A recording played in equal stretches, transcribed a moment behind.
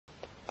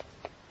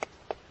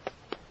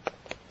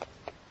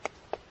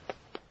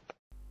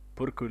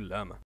porco il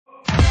lama.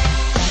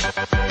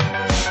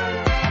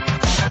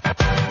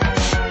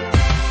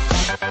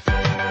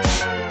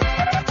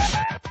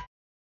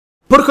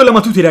 Porco Lama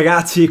a tutti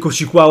ragazzi,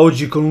 eccoci qua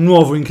oggi con un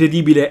nuovo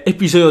incredibile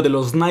episodio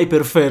dello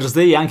Sniper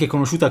Thursday, anche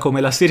conosciuta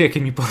come la serie che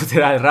mi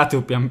porterà il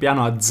ratio pian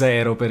piano a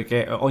zero,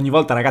 perché ogni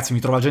volta ragazzi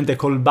mi trova gente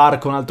col bar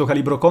con alto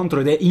calibro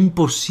contro ed è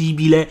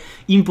impossibile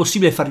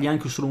fargli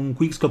anche solo un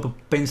quickscope,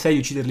 pensai di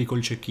ucciderli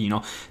col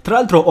cecchino. Tra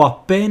l'altro ho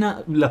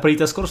appena, la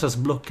partita scorsa,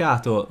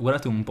 sbloccato,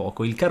 guardate un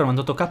poco, il carro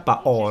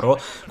 98k oro,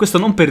 questo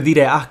non per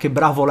dire ah che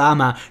bravo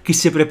Lama che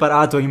si è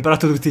preparato, ha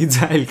imparato ad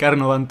utilizzare il carro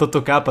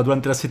 98k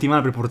durante la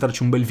settimana per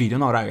portarci un bel video,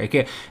 no raga, è che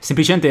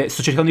semplicemente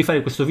sto cercando di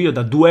fare questo video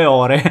da 2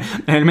 ore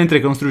mentre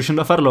che non sto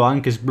riuscendo a farlo ho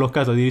anche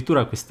sbloccato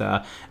addirittura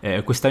questa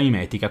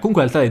mimetica.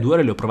 Comunque in realtà le 2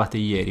 ore le ho provate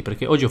ieri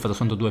perché oggi ho fatto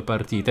soltanto 2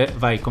 partite.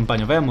 Vai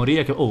compagno, vai a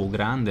morire che... Oh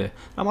grande,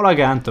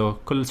 LamaLaggante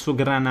con il suo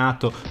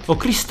granato. Oh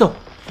Cristo!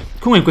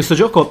 Comunque in questo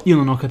gioco io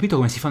non ho capito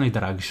come si fanno i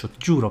drag shot,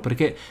 giuro,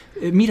 perché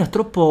mira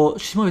troppo,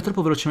 si muove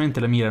troppo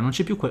velocemente la mira, non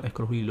c'è più quel...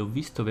 Eccolo qui, l'ho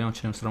visto, vediamo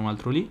ce ne sarà un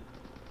altro lì.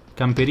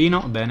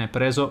 Camperino, bene,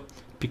 preso.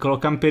 Piccolo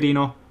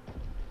camperino.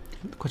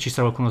 Qua ci sta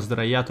qualcuno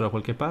sdraiato da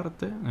qualche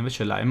parte.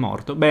 Invece là è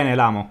morto. Bene,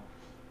 l'amo.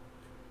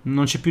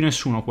 Non c'è più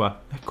nessuno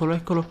qua. Eccolo,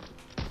 eccolo.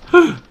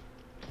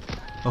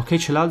 Ok,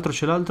 c'è l'altro,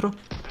 c'è l'altro.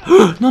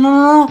 No, no,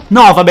 no, no.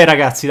 No, vabbè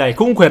ragazzi, dai.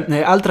 Comunque,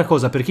 altra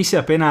cosa, per chi si è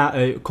appena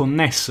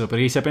connesso, per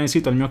chi si è appena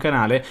iscritto al mio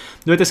canale,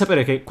 dovete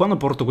sapere che quando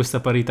porto questa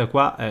parità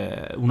qua,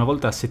 una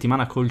volta a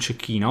settimana col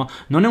cecchino,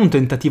 non è un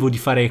tentativo di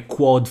fare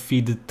quad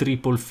feed,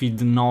 triple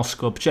feed, no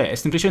scope, cioè è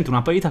semplicemente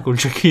una parità col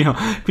cecchino,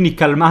 quindi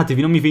calmatevi,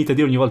 non mi venite a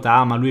dire ogni volta,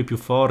 ah ma lui è più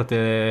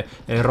forte,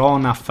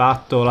 Ron ha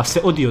fatto la...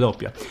 Oddio,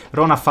 doppia.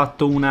 Ron ha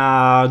fatto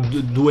una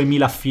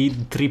 2000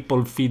 feed,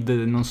 triple feed,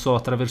 non so,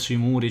 attraverso i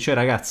muri, cioè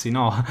ragazzi,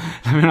 no,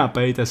 la mia è una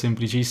parità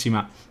semplicissima.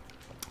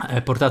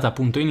 Portata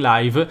appunto in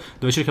live,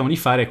 dove cerchiamo di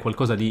fare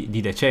qualcosa di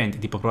decente,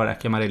 tipo provare a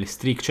chiamare le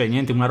streak, cioè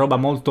niente, una roba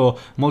molto,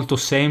 molto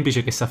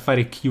semplice che sa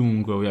fare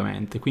chiunque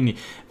ovviamente. Quindi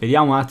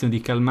vediamo un attimo di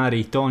calmare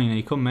i toni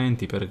nei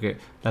commenti, perché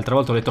l'altra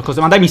volta ho detto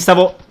cose, ma dai, mi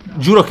stavo,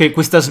 giuro che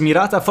questa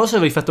smirata forse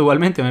avrei fatto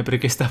ugualmente, ma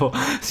perché stavo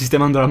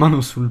sistemando la mano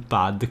sul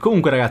pad.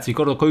 Comunque ragazzi,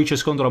 ricordo codice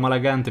sconto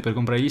LamaLaggante per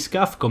comprare gli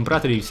scuff,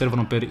 comprateli, vi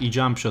servono per i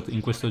jump shot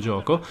in questo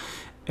gioco.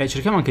 E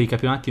cerchiamo anche di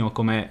capire un attimo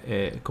come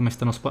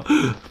stanno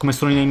come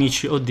sono i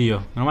nemici.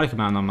 Oddio, meno male che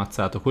mi hanno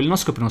ammazzato. Quel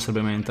noscope non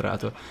sarebbe mai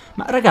entrato.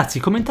 Ma ragazzi,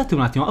 commentate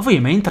un attimo, a voi è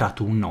mai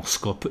entrato un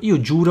noscope?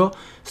 Io giuro,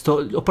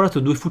 ho provato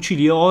 2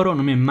 fucili oro,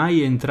 non mi è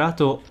mai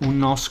entrato un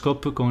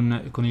noscope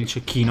con il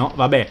cecchino.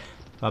 Vabbè,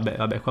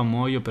 qua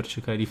muoio per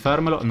cercare di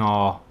farmelo.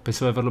 No,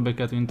 pensavo di averlo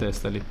beccato in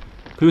testa lì.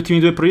 Con gli ultimi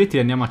 2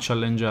 proiettili andiamo a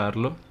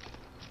challengearlo.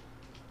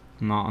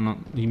 No,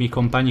 i miei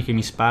compagni che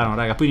mi sparano,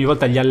 raga. Poi ogni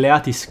volta gli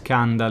alleati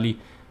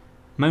scandali.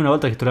 Ma una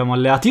volta che troviamo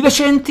alleati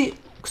decenti,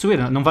 questo qui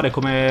non vale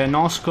come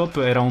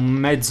noscope, era un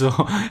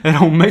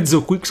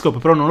mezzo quickscope,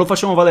 però non lo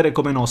facciamo valere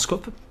come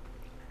noscope.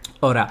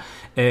 Ora,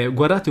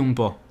 guardate un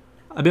po',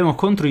 abbiamo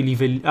con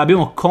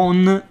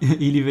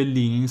i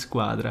livellini in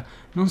squadra,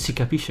 non si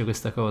capisce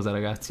questa cosa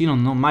ragazzi, io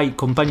non ho mai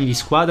compagni di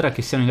squadra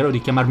che siano in grado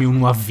di chiamarmi un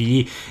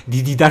UAV,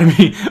 di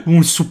darmi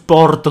un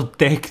supporto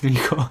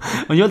tecnico,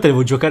 ogni volta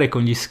devo giocare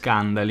con gli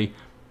scandali.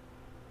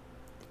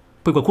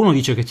 Poi qualcuno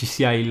dice che ci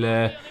sia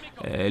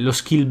lo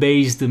skill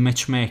based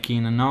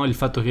matchmaking, no? Il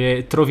fatto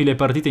che trovi le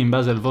partite in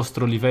base al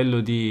vostro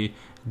livello di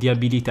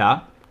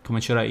abilità, come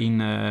c'era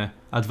in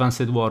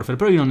Advanced Warfare,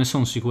 però io non ne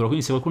sono sicuro,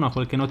 quindi se qualcuno ha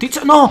qualche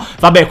notizia... No!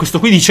 Vabbè, questo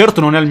qui di certo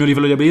non è al mio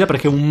livello di abilità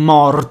perché è un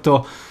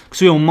morto.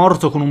 Questo qui è un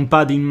morto con un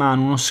pad in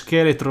mano, uno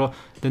scheletro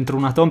dentro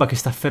una tomba che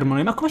sta fermo.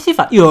 Ma come si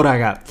fa? Io,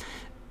 raga,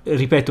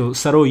 ripeto,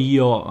 sarò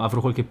io, avrò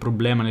qualche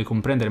problema nel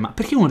comprendere, ma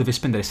perché uno deve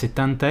spendere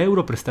 70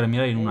 euro per stare a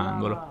mirare in un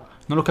angolo?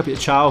 Non lo capisco.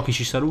 Ciao, chi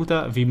ci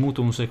saluta. Vi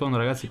muto un secondo,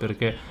 ragazzi,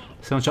 perché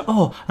se no c'è...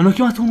 Oh, hanno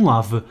chiamato un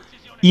WAV.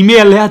 I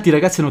miei alleati,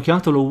 ragazzi, hanno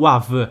chiamato lo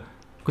WAV.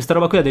 Questa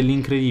roba qui è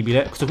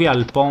dell'incredibile. Questo qui ha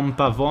il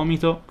pompa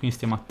vomito, quindi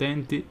stiamo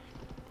attenti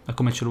a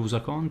come ce lo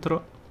usa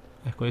contro.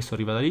 Ecco, adesso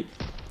arriva da lì.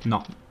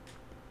 No.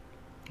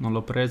 Non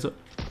l'ho preso.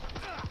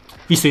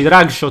 Visto, i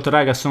drag shot,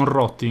 raga, sono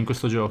rotti in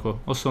questo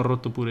gioco. O sono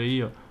rotto pure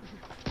io.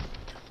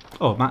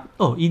 Oh, ma...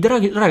 Oh, i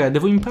drag... Raga,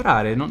 devo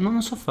imparare.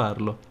 Non so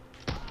farlo.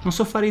 Non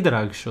so fare i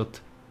drag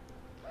shot.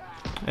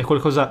 È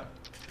qualcosa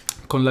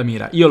con la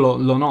mira. Io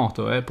lo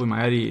noto, poi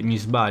magari mi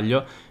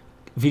sbaglio.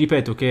 Vi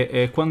ripeto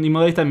che quando in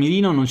modalità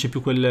mirino non c'è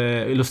più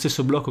lo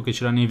stesso blocco che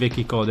c'era nei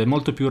vecchi code, è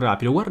molto più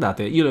rapido.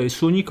 Guardate, io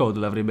su ogni code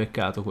l'avrei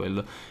beccato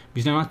quello.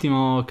 Bisogna un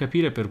attimo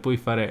capire per poi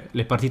fare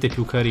le partite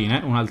più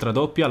carine. Un'altra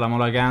doppia,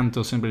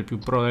 LamaLaggante, sempre il più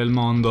pro del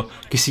mondo,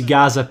 che si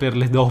gasa per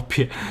le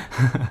doppie.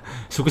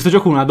 Su questo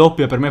gioco una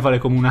doppia per me vale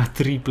come una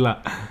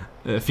tripla.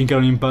 Finché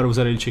non imparo a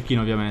usare il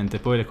cecchino ovviamente.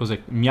 Poi le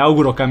cose mi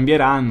auguro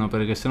cambieranno,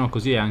 perché sennò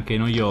così è anche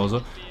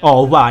noioso.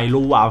 Oh vai, lo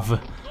WAV.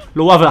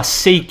 Lo WAV a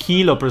 6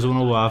 kill, ho preso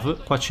uno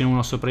WAV. Qua ce n'è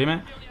uno sopra di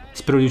me.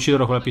 Spero di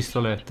ucciderlo con la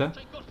pistoletta.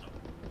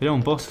 Vediamo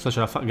un po' se ce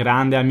la fa.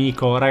 Grande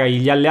amico, raga,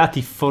 gli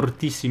alleati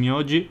fortissimi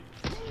oggi.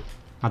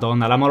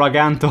 Madonna,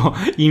 LamaLaggante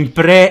in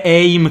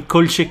pre-aim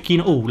col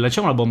cecchino.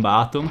 Lanciamo la bomba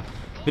atom.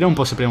 Vediamo un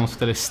po' se prendiamo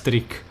tutte le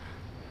streak.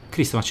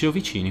 Cristo, ma ce li ho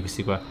vicini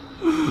questi qua.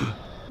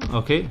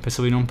 Ok,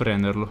 pensavo di non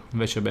prenderlo,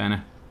 invece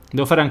bene.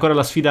 Devo fare ancora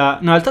la sfida...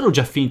 No, in realtà l'ho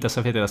già finta,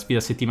 sapete, la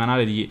sfida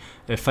settimanale di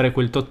fare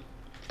quel tot...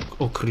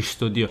 Oh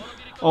Cristo Dio.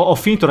 Ho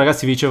finito,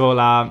 ragazzi, vi dicevo,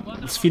 la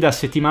sfida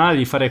settimanale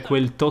di fare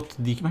quel tot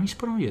di... Ma mi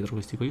spawnano dietro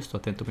questi qua, io sto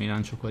attento, mi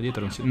lancio qua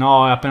dietro.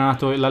 No, è appena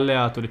nato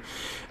l'alleato lì.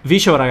 Vi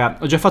dicevo, raga,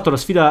 ho già fatto la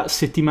sfida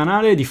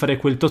settimanale di fare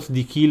quel tot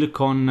di kill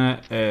con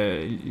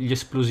gli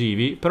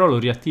esplosivi, però l'ho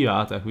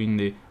riattivata,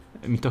 quindi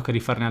mi tocca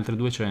rifarne altre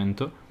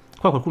 200.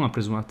 Qua qualcuno ha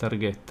preso una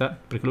targhetta,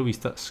 perché l'ho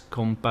vista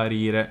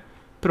scomparire.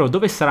 Però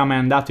dove sarà mai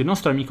andato il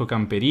nostro amico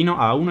camperino?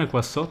 Ah, uno è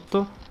qua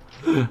sotto.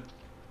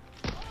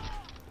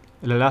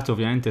 L'alato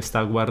ovviamente sta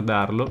a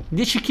guardarlo.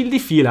 10 kill di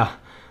fila.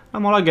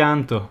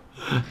 LamaLagganto.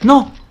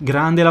 No!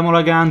 Grande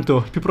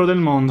LamaLagganto, il più pro del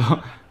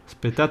mondo.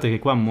 Aspettate che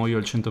qua muoio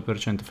al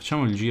 100%.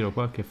 Facciamo il giro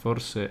qua che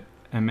forse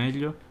è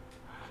meglio.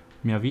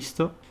 Mi ha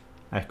visto.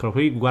 Eccolo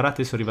qui,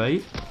 guardate se arriva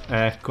lì.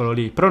 Eccolo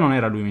lì. Però non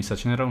era lui, mi sa,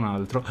 ce n'era un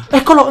altro.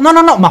 Eccolo! No,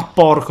 no, no! Ma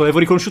porco, avevo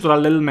riconosciuto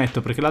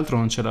dall'elmetto perché l'altro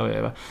non ce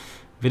l'aveva.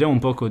 Vediamo un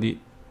poco di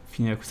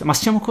finire questa. Ma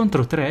siamo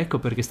contro 3, ecco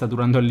perché sta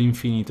durando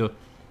all'infinito.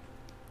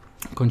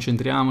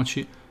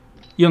 Concentriamoci.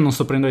 Io non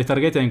sto prendendo le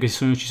targhette anche se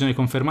sono un'uccisione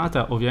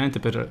confermata, ovviamente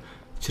per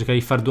cercare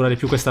di far durare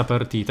più questa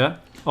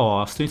partita.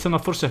 Oh, sto iniziando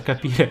forse a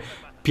capire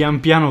pian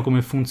piano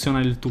come funziona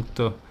il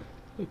tutto.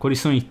 Quali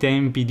sono i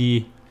tempi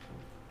di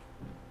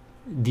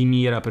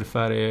mira per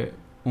fare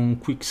un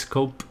quick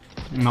scope.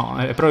 No,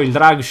 però il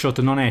drag shot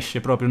non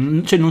esce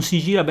proprio, cioè non si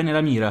gira bene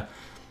la mira.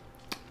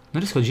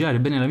 Non riesco a girare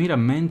bene la mira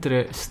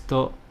mentre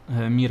sto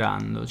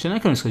mirando. Cioè non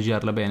è che non riesco a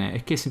girarla bene,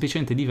 è che è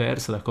semplicemente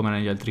diversa da come era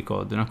negli altri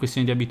COD. È una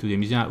questione di abitudine,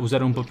 bisogna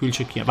usare un po' più il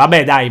cecchino.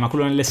 Vabbè dai, ma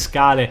quello nelle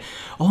scale.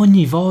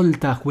 Ogni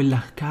volta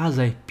quella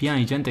casa è piena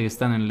di gente che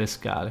sta nelle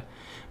scale.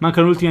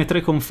 Mancano le ultime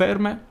 3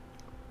 conferme.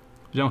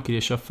 Vediamo chi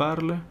riesce a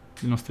farle,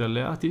 i nostri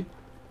alleati.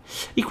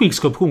 I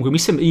quickscope comunque mi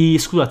sembra,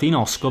 scusate, i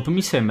no-scope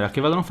mi sembra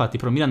che vadano fatti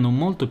però mirando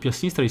molto più a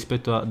sinistra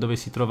rispetto a dove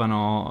si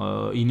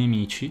trovano i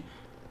nemici.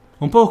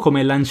 Un po'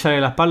 come lanciare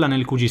la palla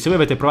nel QG. Se voi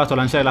avete provato a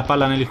lanciare la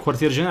palla nel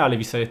quartier generale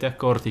vi sarete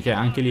accorti che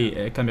anche lì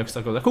cambia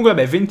questa cosa. Comunque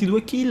vabbè,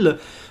 22 kill.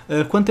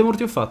 Quante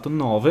morti ho fatto?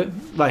 9.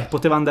 Vai,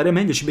 poteva andare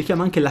meglio. Ci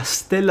becchiamo anche la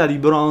stella di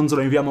bronzo.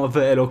 Lo inviamo a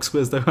Velox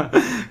questa qua.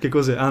 Che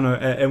cos'è? Ah no,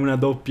 è una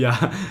doppia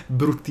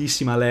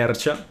bruttissima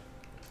lercia.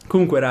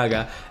 Comunque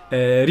raga,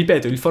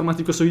 ripeto, il format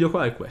di questo video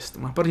qua è questo,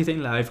 una partita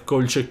in live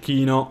col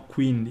cecchino,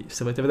 quindi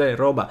se volete vedere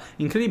roba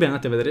incredibile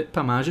andate a vedere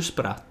Pamage,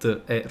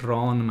 Sprat e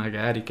Ron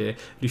magari che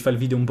vi fa il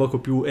video un poco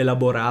più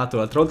elaborato.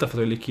 L'altra volta ha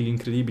fatto delle kill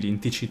incredibili in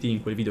TCT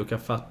in quel video che ha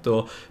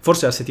fatto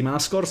forse la settimana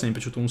scorsa, mi è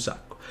piaciuto un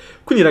sacco.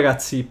 Quindi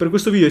ragazzi, per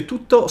questo video è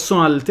tutto,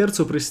 sono al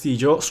terzo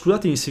prestigio,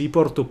 scusatemi se vi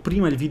porto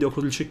prima il video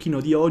con il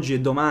cecchino di oggi e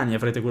domani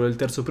avrete quello del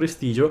terzo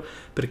prestigio,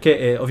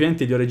 perché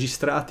ovviamente li ho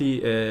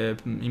registrati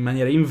in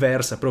maniera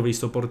inversa, però ve li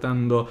sto portando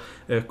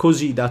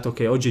così, dato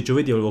che oggi è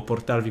giovedì volevo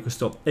portarvi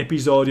questo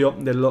episodio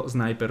dello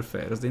Sniper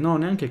Thursday. Non ho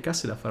neanche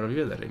casse da farvi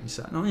vedere, mi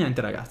sa. No, niente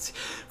ragazzi.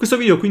 Questo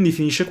video quindi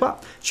finisce qua,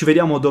 ci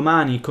vediamo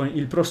domani con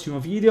il prossimo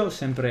video,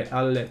 sempre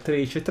alle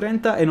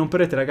 13:30 e non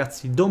perdete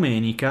ragazzi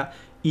domenica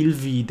il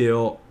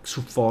video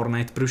su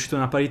Fortnite, per uscita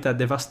una parità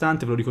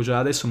devastante, ve lo dico già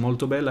adesso,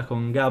 molto bella,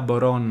 con Gabbo,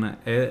 Ron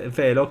e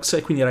Velox,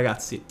 e quindi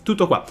ragazzi,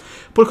 tutto qua.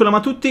 Poi con Lama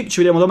a tutti, ci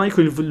vediamo domani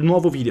con il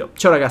nuovo video.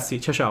 Ciao ragazzi,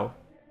 ciao ciao!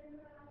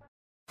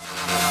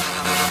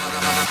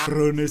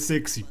 Ron è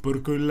sexy,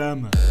 porco il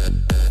Lama.